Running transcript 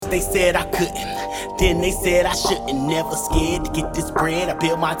they said I couldn't, then they said I shouldn't. Never scared to get this bread. I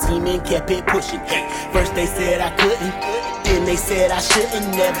built my team and kept it pushing. First they said I couldn't, then they said I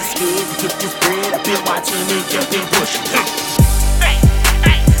shouldn't. Never scared to get this bread. I built my team and kept it pushing.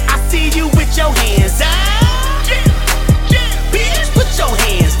 I see you with your hands up. Bitch, put your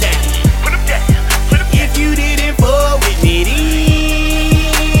hands down. If you didn't fuck with me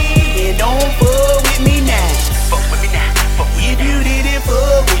then don't fuck with me now. If you didn't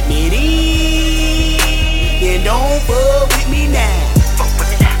fuck with me then don't fuck with me now.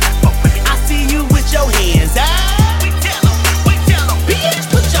 I see you with your hands up. Bitch,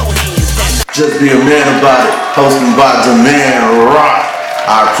 put your hands down. Just be a man about it. Hosting by the man Rock.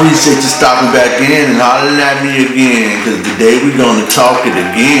 I appreciate you stopping back in and hollering at me again, because today we're going to talk it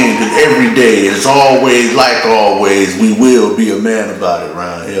again, because every day, as always, like always, we will be a man about it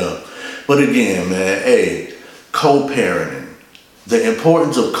around here. But again, man, hey, co-parenting, the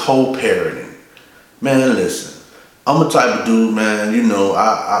importance of co-parenting. Man, listen, I'm a type of dude, man, you know,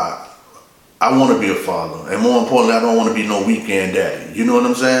 I want to be a father, and more importantly, I don't want to be no weekend daddy, you know what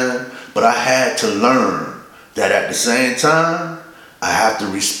I'm saying? But I had to learn that at the same time, I have to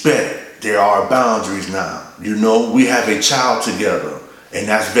respect there are boundaries now. You know, we have a child together, and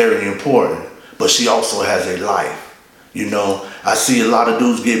that's very important. But she also has a life. You know, I see a lot of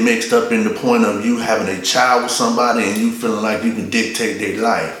dudes get mixed up in the point of you having a child with somebody and you feeling like you can dictate their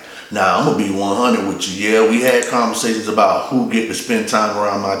life. Now, I'm going to be 100 with you. Yeah, we had conversations about who get to spend time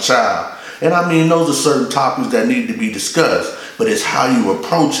around my child. And I mean, those are certain topics that need to be discussed. But it's how you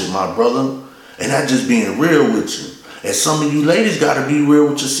approach it, my brother. And that just being real with you. And some of you ladies got to be real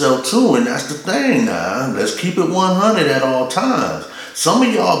with yourself too, and that's the thing now. Let's keep it 100 at all times. Some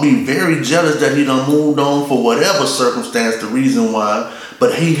of y'all be very jealous that he done moved on for whatever circumstance, the reason why,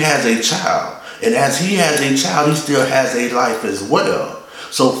 but he has a child. And as he has a child, he still has a life as well.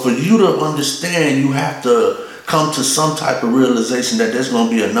 So for you to understand, you have to come to some type of realization that there's going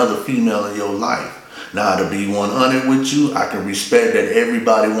to be another female in your life. Now, to be 100 with you, I can respect that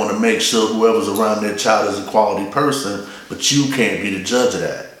everybody want to make sure whoever's around their child is a quality person, but you can't be the judge of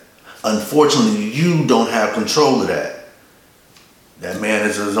that. Unfortunately, you don't have control of that. That man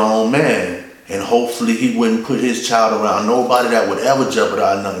is his own man, and hopefully he wouldn't put his child around nobody that would ever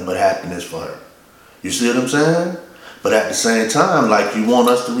jeopardize nothing but happiness for her. You see what I'm saying? But at the same time, like you want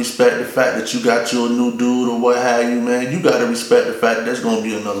us to respect the fact that you got you a new dude or what have you, man, you got to respect the fact that there's going to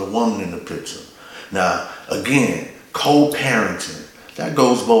be another woman in the picture. Now, again, co-parenting, that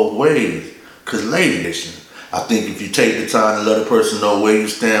goes both ways. Because ladies, I think if you take the time to let a person know where you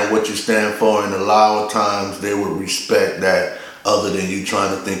stand, what you stand for, and a lot of times they would respect that, other than you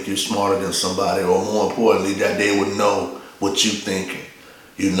trying to think you're smarter than somebody, or more importantly, that they would know what you're thinking,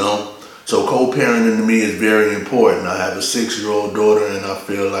 you know? So co-parenting to me is very important. I have a 6-year-old daughter, and I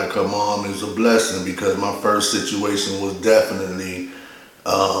feel like her mom is a blessing, because my first situation was definitely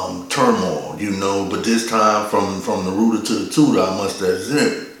turmoil, you know, but this time from the rooter to the tutor, I must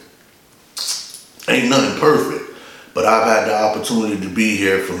admit, ain't nothing perfect, but I've had the opportunity to be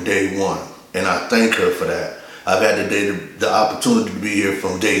here from day one, and I thank her for that. I've had the opportunity to be here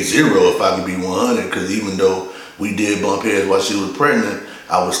from day 0, if I can be 100, because even though we did bump heads while she was pregnant,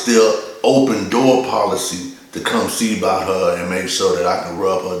 I was still open door policy to come see about her and make sure that I can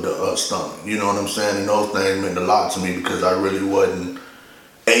rub her stomach. You know what I'm saying? And those things meant a lot to me, because I really wasn't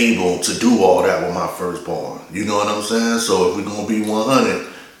able to do all that with my firstborn. You know what I'm saying? So if we're going to be 100,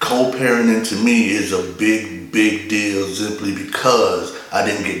 co-parenting to me is a big, big deal, simply because I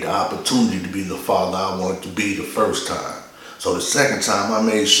didn't get the opportunity to be the father I wanted to be the first time. So the second time I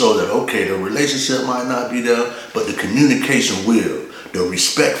made sure that, okay, the relationship might not be there, but the communication will. The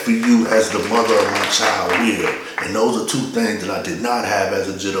respect for you as the mother of my child will. And those are two things that I did not have as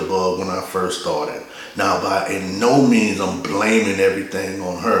a jitterbug when I first started. Now, by in no means I'm blaming everything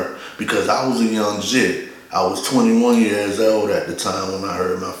on her, because I was a young jit. I was 21 years old at the time when I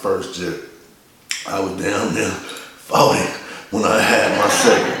heard my first jit. I was damn near 40 when I had my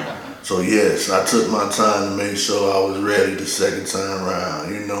second. So yes, I took my time to make sure I was ready the second time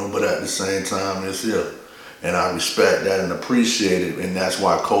around, you know, but at the same time, it's here. And I respect that and appreciate it, and that's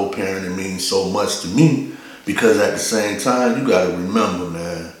why co-parenting means so much to me, because at the same time, you gotta remember,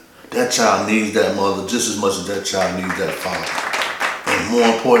 man, that child needs that mother just as much as that child needs that father. And more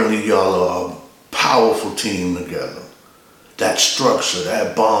importantly, y'all are a powerful team together. That structure,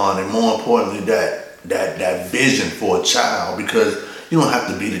 that bond, and more importantly, that vision for a child, because you don't have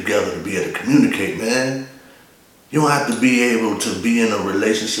to be together to be able to communicate, man. You don't have to be able to be in a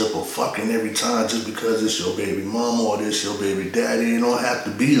relationship or fucking every time just because it's your baby mama or this your baby daddy. You don't have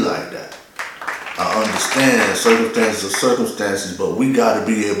to be like that. I understand circumstances are circumstances, but we got to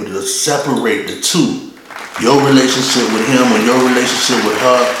be able to separate the two. Your relationship with him or your relationship with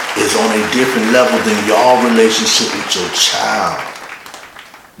her is on a different level than your relationship with your child.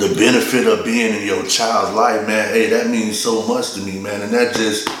 The benefit of being in your child's life, man, hey, that means so much to me, man. And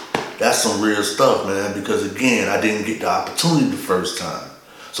that's some real stuff, man, because again, I didn't get the opportunity the first time.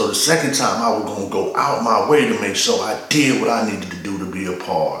 So the second time, I was going to go out my way to make sure I did what I needed to do to be a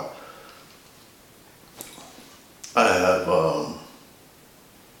part. I have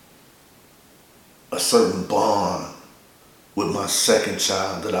a certain bond with my second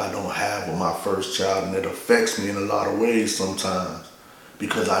child that I don't have with my first child, and it affects me in a lot of ways sometimes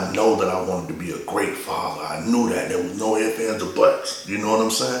because I know that I wanted to be a great father. I knew that. There was no ifs, ands, or buts. You know what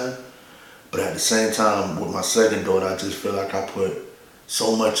I'm saying? But at the same time, with my second daughter, I just feel like I put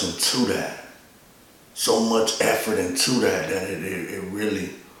so much into that, so much effort into that it really,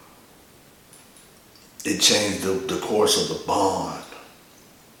 it changed the course of the bond.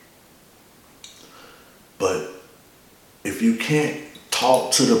 But if you can't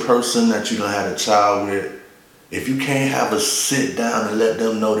talk to the person that you done had a child with, if you can't have a sit down and let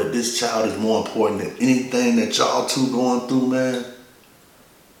them know that this child is more important than anything that y'all two going through, man,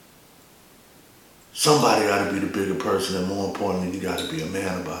 somebody got to be the bigger person, and more importantly, you got to be a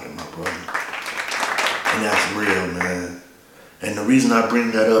man about it, my brother. And that's real, man. And the reason I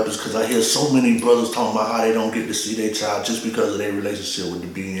bring that up is because I hear so many brothers talking about how they don't get to see their child just because of their relationship with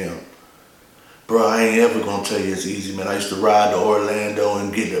the BM. Bro, I ain't ever gonna tell you it's easy, man. I used to ride to Orlando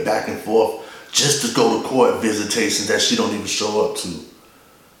and get it back and forth just to go to court visitations that she don't even show up to.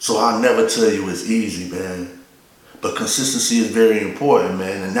 So I'll never tell you it's easy, man. But consistency is very important,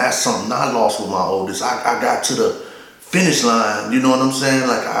 man. And that's something I lost with my oldest. I got to the finish line, you know what I'm saying?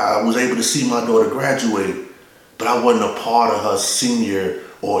 Like I was able to see my daughter graduate, but I wasn't a part of her senior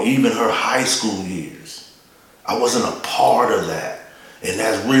or even her high school years. I wasn't a part of that. And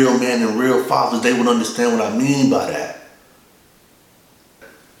as real men and real fathers, they would understand what I mean by that.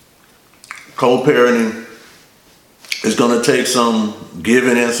 Co-parenting is gonna take some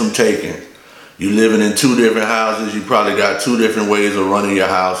giving and some taking. You living in two different houses, you probably got two different ways of running your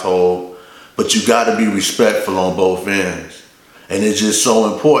household, but you gotta be respectful on both ends. And it's just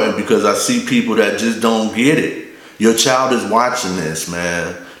so important because I see people that just don't get it. Your child is watching this,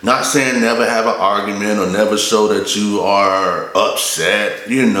 man. Not saying never have an argument or never show that you are upset.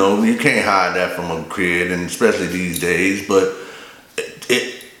 You know, you can't hide that from a kid, and especially these days. But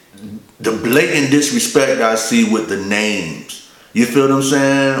the blatant disrespect I see with the names, you feel what I'm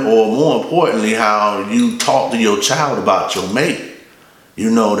saying? Or more importantly, how you talk to your child about your mate. You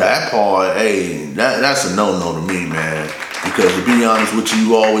know, that part, hey, that's a no-no to me, man. Because to be honest with you,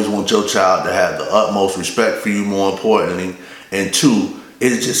 you always want your child to have the utmost respect for you, more importantly. And two,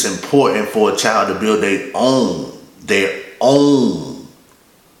 it's just important for a child to build their own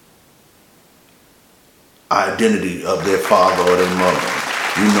identity of their father or their mother.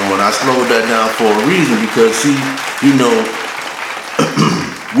 You know, and I slowed that down for a reason because, see, you know,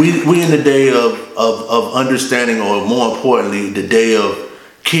 we in the day of understanding, or more importantly, the day of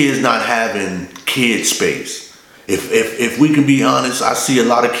kids not having kid space. If we can be honest, I see a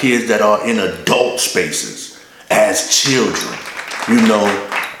lot of kids that are in adult spaces as children. You know,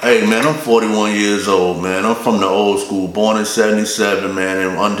 hey man, I'm 41 years old, man. I'm from the old school, born in 77, man,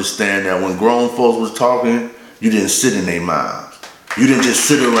 and understand that when grown folks was talking, you didn't sit in their mouths. You didn't just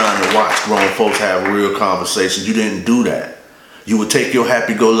sit around and watch grown folks have real conversations. You didn't do that. You would take your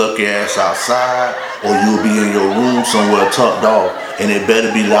happy-go-lucky ass outside, or you would be in your room somewhere tucked off, and it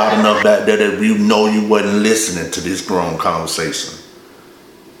better be loud enough back there that you know you wasn't listening to this grown conversation.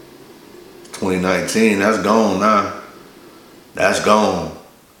 2019, that's gone now. That's gone.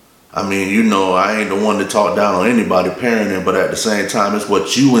 I mean, you know, I ain't the one to talk down on anybody parenting, but at the same time, it's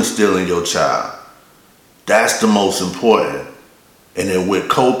what you instill in your child. That's the most important. And then with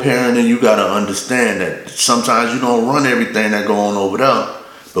co-parenting, you got to understand that sometimes you don't run everything that go on over there.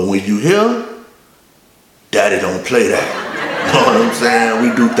 But when you hear, daddy don't play that. You know what I'm saying?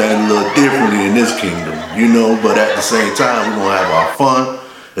 We do things a little differently in this kingdom, you know, but at the same time, we're going to have our fun.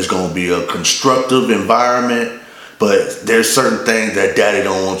 It's going to be a constructive environment. But there's certain things that daddy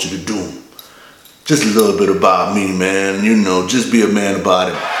don't want you to do. Just a little bit about me, man. You know, just be a man about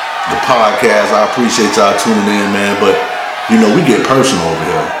it. The podcast, I appreciate y'all tuning in, man. But, you know, we get personal over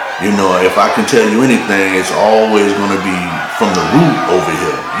here. You know, if I can tell you anything, it's always going to be from the root over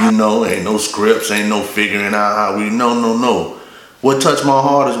here. You know, ain't no scripts, ain't no figuring out how we, no. What touched my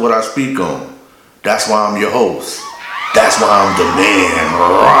heart is what I speak on. That's why I'm your host. That's why I'm the man,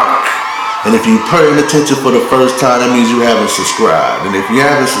 Rock. And if you're paying attention for the first time, that means you haven't subscribed. And if you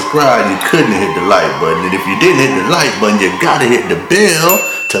haven't subscribed, you couldn't hit the like button. And if you didn't hit the like button, you gotta hit the bell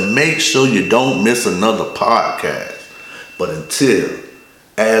to make sure you don't miss another podcast. But until,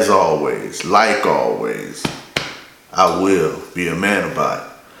 as always, like always, I will be a man about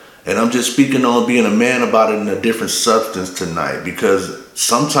it. And I'm just speaking on being a man about it in a different substance tonight, because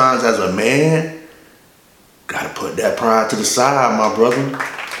sometimes as a man, gotta put that pride to the side, my brother.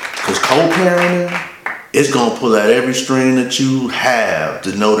 Because co-parenting, it's going to pull out every string that you have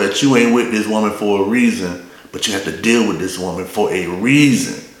to know that you ain't with this woman for a reason, but you have to deal with this woman for a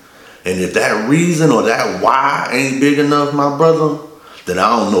reason. And if that reason or that why ain't big enough, my brother, then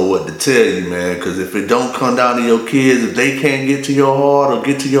I don't know what to tell you, man. Because if it don't come down to your kids, if they can't get to your heart or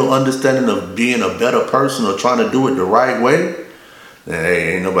get to your understanding of being a better person or trying to do it the right way, then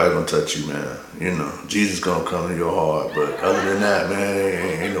hey, ain't nobody gonna touch you, man. You know, Jesus gonna come in your heart, but other than that,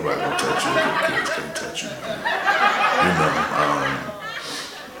 man, ain't nobody gonna touch you. Your kids can't touch you, man. You know,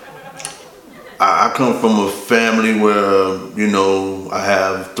 I come from a family where, you know, I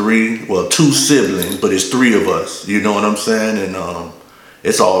have two siblings, but it's three of us. You know what I'm saying? And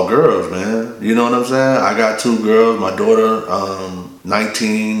it's all girls, man. You know what I'm saying? I got two girls. My daughter,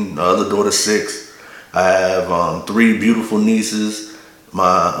 19. The other daughter, 6. I have 3 beautiful nieces.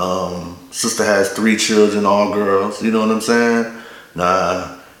 My sister has 3 children, all girls. You know what I'm saying?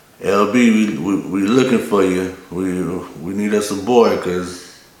 Now, LB, we looking for you. We need us a boy,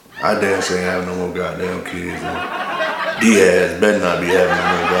 because I damn sure ain't have no more goddamn kids. And Diaz better not be having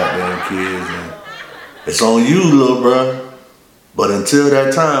no more goddamn kids. And it's on you, little bro. But until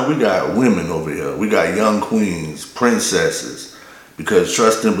that time, we got women over here. We got young queens, princesses. Because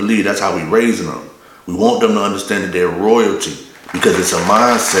trust and believe, that's how we raising them. We want them to understand that they're royalty. Because it's a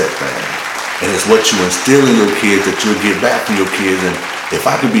mindset thing. And it's what you instill in your kids that you'll get back from your kids. And if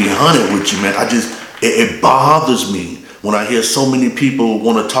I could be 100 with you, man, it bothers me when I hear so many people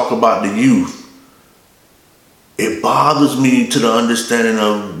want to talk about the youth. It bothers me to the understanding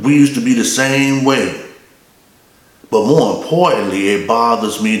of we used to be the same way. But more importantly, it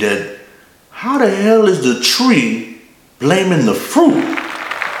bothers me that how the hell is the tree blaming the fruit?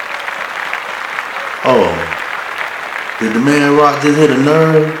 Oh. Did the man rock just hit a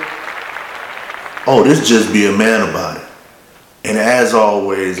nerve? Oh, this just be a man about it. And as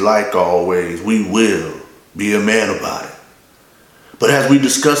always, like always, we will be a man about it. But as we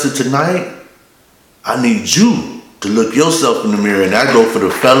discuss it tonight, I need you to look yourself in the mirror. And I go for the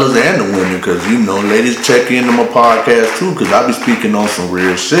fellas and the women, because, you know, ladies check into my podcast too, because I be speaking on some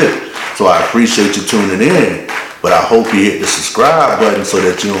real shit. So I appreciate you tuning in. But I hope you hit the subscribe button so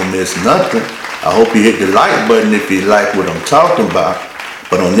that you don't miss nothing. I hope you hit the like button if you like what I'm talking about.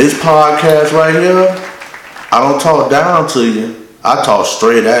 But on this podcast right here, I don't talk down to you. I talk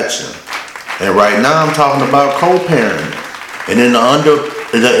straight at you. And right now I'm talking about co-parenting. And then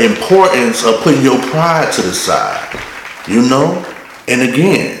the importance of putting your pride to the side. You know? And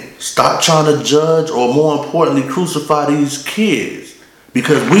again, stop trying to judge, or more importantly, crucify these kids.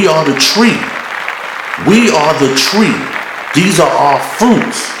 Because we are the tree. We are the tree. These are our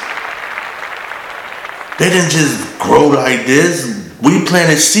fruits. They didn't just grow like this. We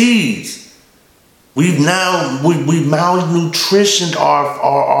planted seeds. We've malnutritioned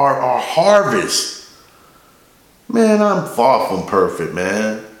our harvest. Man, I'm far from perfect,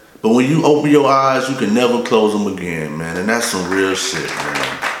 man. But when you open your eyes, you can never close them again, man. And that's some real shit,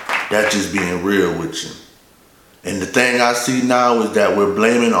 man. That's just being real with you. And the thing I see now is that we're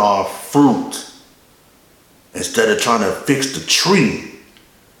blaming our fruit instead of trying to fix the tree.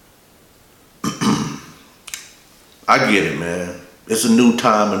 I get it, man. It's a new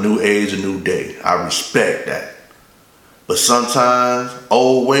time, a new age, a new day. I respect that. But sometimes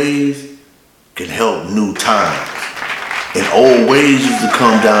old ways can help new times. And old ways used to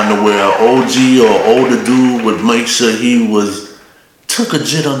come down to where an OG or older dude would make sure he took a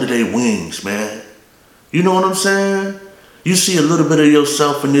jit under their wings, man. You know what I'm saying? You see a little bit of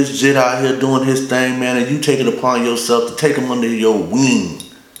yourself in this jit out here doing his thing, man, and you take it upon yourself to take him under your wing.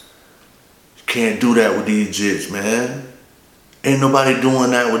 You can't do that with these jits, man. Ain't nobody doing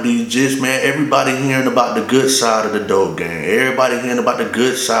that with these jits, man. Everybody hearing about the good side of the dope game. Everybody hearing about the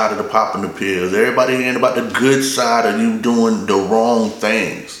good side of the popping the pills. Everybody hearing about the good side of you doing the wrong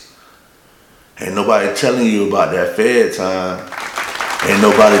things. Ain't nobody telling you about that Fed time. Ain't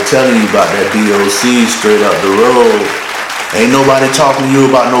nobody telling you about that DOC straight up the road. Ain't nobody talking to you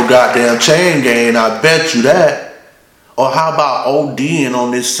about no goddamn chain gang, I bet you that. Or how about ODing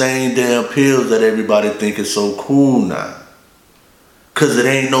on this same damn pills that everybody think is so cool now? Cause it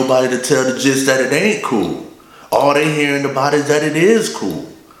ain't nobody to tell the gist that it ain't cool. All they hearing about is that it is cool.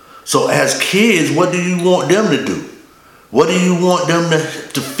 So as kids, what do you want them to do? What do you want them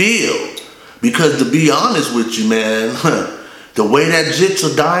to feel? Because to be honest with you, man, the way that jits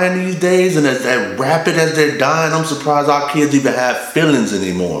are dying these days and as that rapid as they're dying, I'm surprised our kids even have feelings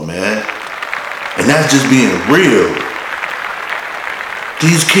anymore, man. And that's just being real.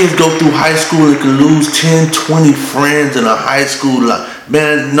 These kids go through high school and can lose 10, 20 friends in a high school life.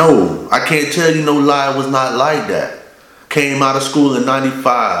 Man, no, I can't tell you no lie, it was not like that. Came out of school in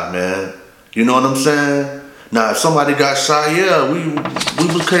 95, man. You know what I'm saying? Now, if somebody got shot, yeah, we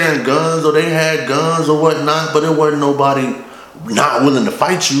was carrying guns or they had guns or whatnot, but it wasn't nobody not willing to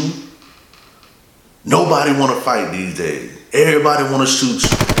fight you. Nobody want to fight these days. Everybody want to shoot you.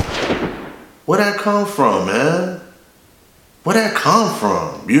 Where that come from, man? Where that come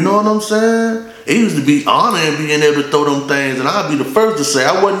from? You know what I'm saying? It used to be honor and being able to throw them things, and I'll be the first to say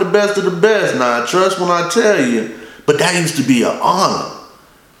I wasn't the best of the best. Now, trust when I tell you, but that used to be an honor.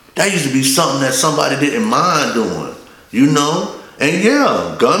 That used to be something that somebody didn't mind doing, you know? And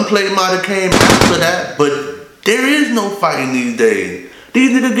yeah, gunplay might have came after that, but there is no fighting these days.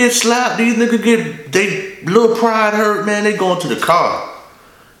 These niggas get slapped, these niggas get they little pride hurt, man, they going to the car.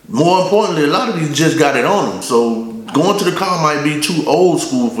 More importantly, a lot of these just got it on them, so going to the car might be too old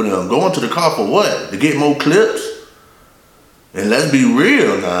school for them. Going to the car for what? To get more clips? And let's be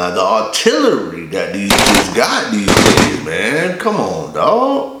real now, the artillery that these kids got these days, man, come on,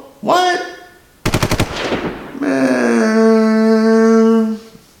 dog. What? Man.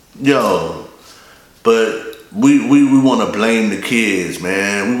 Yo. But we want to blame the kids,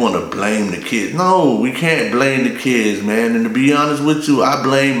 man. We want to blame the kids. No, we can't blame the kids, man. And to be honest with you, I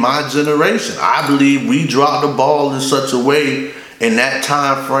blame my generation. I believe we dropped the ball in such a way in that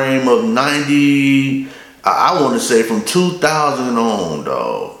time frame of 90, I want to say from 2000 on,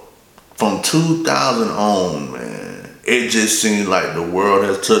 dog. From 2000 on, man. It just seems like the world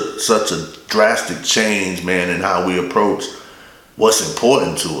has took such a drastic change, man, in how we approach what's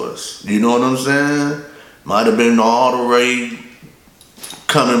important to us. You know what I'm saying? Might have been all the way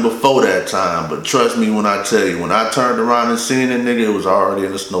coming before that time, but trust me when I tell you, when I turned around and seen it, nigga, it was already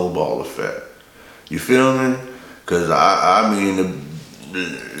in a snowball effect. You feel me? Because I mean,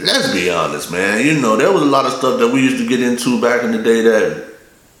 let's be honest, man. You know, there was a lot of stuff that we used to get into back in the day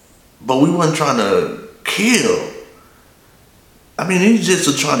but we wasn't trying to kill. I mean, these just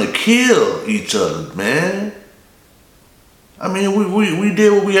are trying to kill each other, man. I mean, we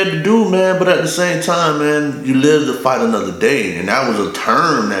did what we had to do, man, but at the same time, man, you live to fight another day. And that was a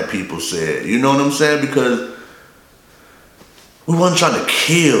term that people said. You know what I'm saying? Because we wasn't trying to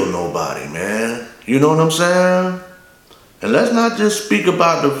kill nobody, man. You know what I'm saying? And let's not just speak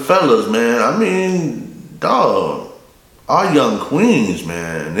about the fellas, man. I mean, dog. Our young queens,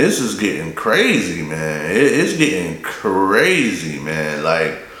 man, this is getting crazy, man. It's getting crazy, man.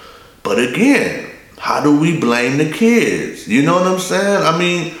 Like, but again, how do we blame the kids? You know what I'm saying? I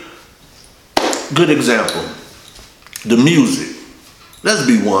mean, good example, the music. Let's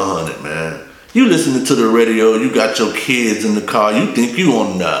be 100, man. You listening to the radio, you got your kids in the car, you think you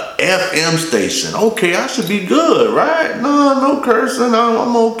on the FM station. Okay, I should be good, right? No cursing,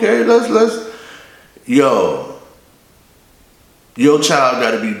 I'm okay. Let's, yo. Your child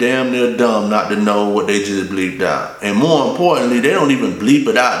got to be damn near dumb not to know what they just bleeped out. And more importantly, they don't even bleep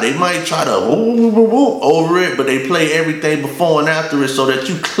it out. They might try to over it, but they play everything before and after it so that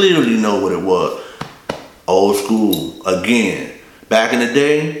you clearly know what it was. Old school, again. Back in the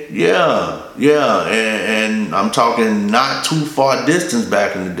day, yeah. And I'm talking not too far distance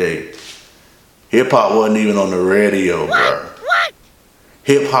back in the day. Hip-hop wasn't even on the radio, bro. What?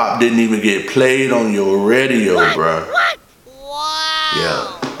 Hip-hop didn't even get played on your radio, bro.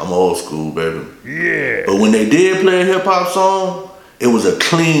 Yeah, I'm old school, baby. Yeah. But when they did play a hip-hop song, it was a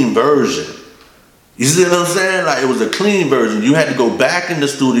clean version. You see what I'm saying? Like, it was a clean version. You had to go back in the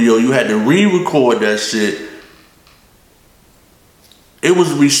studio. You had to re-record that shit. It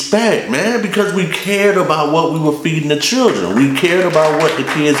was respect, man, because we cared about what we were feeding the children. We cared about what the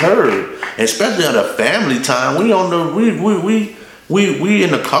kids heard. Especially at a family time. We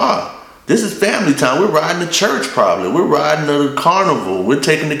in the car. This is family time. We're riding to church probably. We're riding to the carnival. We're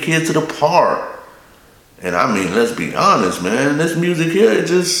taking the kids to the park. And I mean, let's be honest, man. This music here,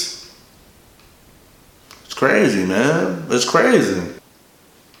 it's crazy, man. It's crazy.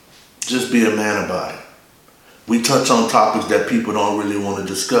 Just be a man about it. We touch on topics that people don't really want to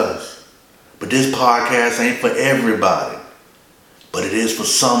discuss. But this podcast ain't for everybody. But it is for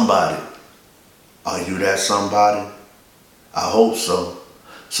somebody. Are you that somebody? I hope so.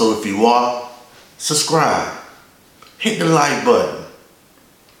 So if you are, subscribe. Hit the like button.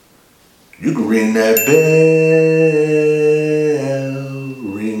 You can ring that bell.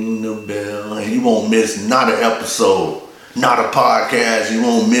 Ring you won't miss not an episode, not a podcast. You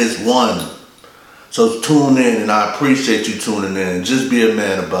won't miss one. So tune in, and I appreciate you tuning in. Just be a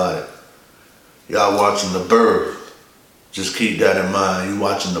man about it. Y'all watching the birth. Just keep that in mind. You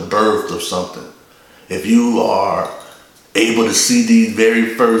watching the birth of something. If you are able to see these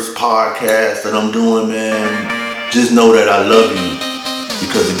very first podcasts that I'm doing, man, just know that I love you.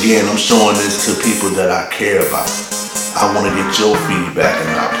 Because again, I'm showing this to people that I care about. I want to get your feedback,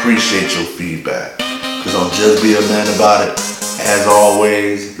 and I appreciate your feedback. Because I'm Just Be a Man About It. As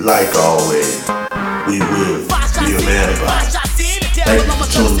always, like always, we will be a man about it. Thank you for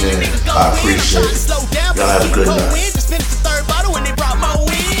tuning in. I appreciate it. Y'all have a good night.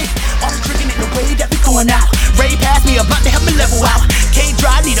 Ray passed me a blunt to help me level out. Can't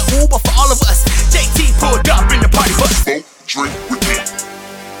drive, need an Uber for all of us. JT pulled up in the party bus. Don't drink with me.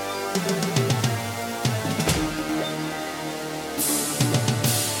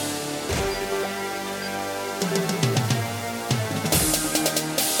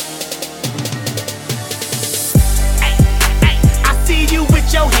 I see you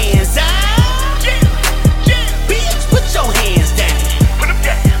with your hands up. Bitch, put your hands down. Put them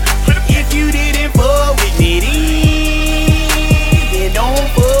down. If you didn't fuck with me then don't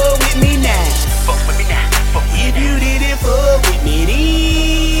fuck with me now. Fuck with me now. If you didn't fuck with me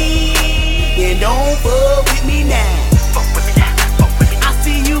then don't fuck with me now. Fuck with me now. I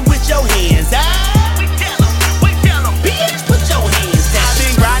see you with your hands up. We tell them, bitch, put your hands down. I've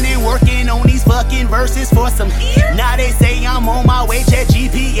been grinding, working on these fucking verses for some years. Now they say I'm on my way, check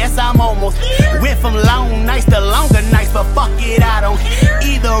GPS, I'm almost here. Went from long nights to longer nights, but fuck it, I don't care.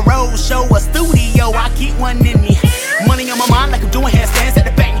 Either road show or studio, I keep one in me. Money on my mind like I'm doing handstands at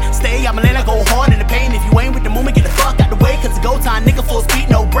the bank. Stay, I'ma let I go hard in the pain. If you ain't with the movement, get the fuck out the way. Cause the go time, nigga, full speed,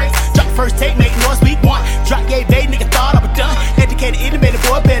 no brakes. Drop the first take, make noise, week one. Drop gay bait, nigga thought I was done. Educated, innovative,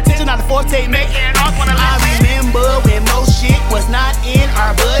 boy, pay attention, not the forte, mate. I remember when most shit was not in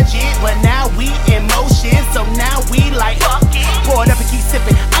our budget, but now we in motion, so now we like fuck it. Pour it up and keep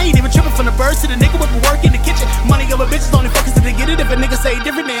sipping. I ain't even tripping from the birds to the nigga with the work in the kitchen. Money over bitches, only fuckers to get it. If a nigga say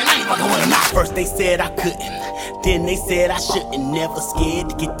different, then I ain't fucking with him now. First they said I couldn't, then they said I shouldn't. Never scared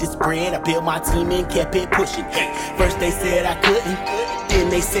to get this bread. I built my team and kept it pushing. First they said I couldn't, then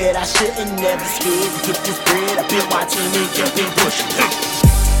they said I shouldn't. Never scared to get this bread. I built my team and kept it pushing.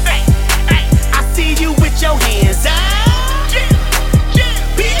 I see you with your hands up.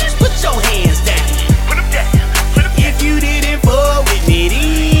 Bitch, put your hands down. If you didn't fuck with me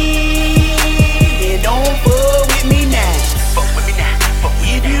then don't fuck with me now.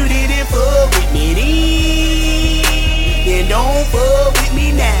 If you didn't fuck with me then don't fuck with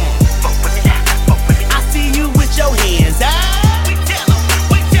me now. I see you with your hands up. We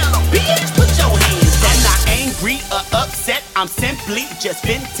tell them, bitch, put your hands down. I'm not angry or upset, I'm simply just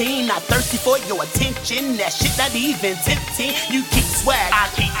venting. Not thirsty for your attention, that shit not even tempting. You keep swag, I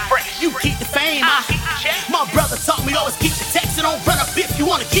keep fresh. You keep the fame, I keep the check. My brother taught me always keep the text, and don't run up if you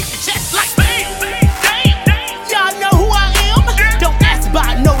wanna keep the chest. Like bang, y'all know who I am. Don't ask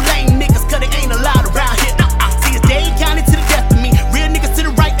about no lame niggas, cause they ain't allowed around here. See, it's day counted to the death of me. Real niggas to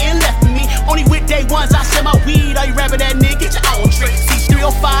the right and left of me. Only with day ones I share my weed. Are you rapping that nigga? Get your own trick. See,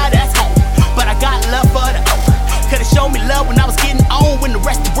 305, that's home. But I got love for the O. Cause they showed me love when I was getting on, when the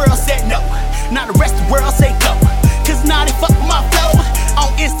rest of the world said no. Now the rest of the world say go. Cause now they fuck with my flow. On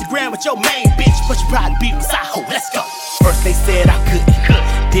Instagram with your main bitch, but you probably be beside hoe. Let's go. First they said I couldn't,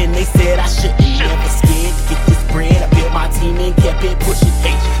 then they said I shouldn't. Never scared to get this bread. I built my team and kept it pushing.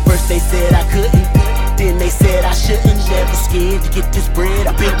 First they said I couldn't, then they said I shouldn't. Never scared to get this bread.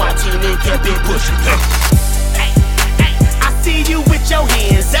 I built my team and kept it pushing. I see you with your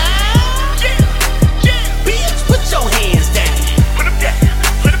hands up. Bitch, put your hands down.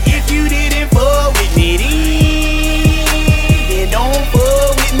 If you didn't fuck with me then don't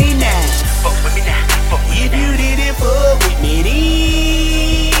fuck with me now. If you didn't fuck with me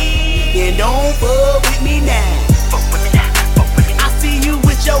then don't fuck with me now. I see you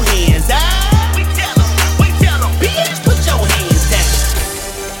with your hands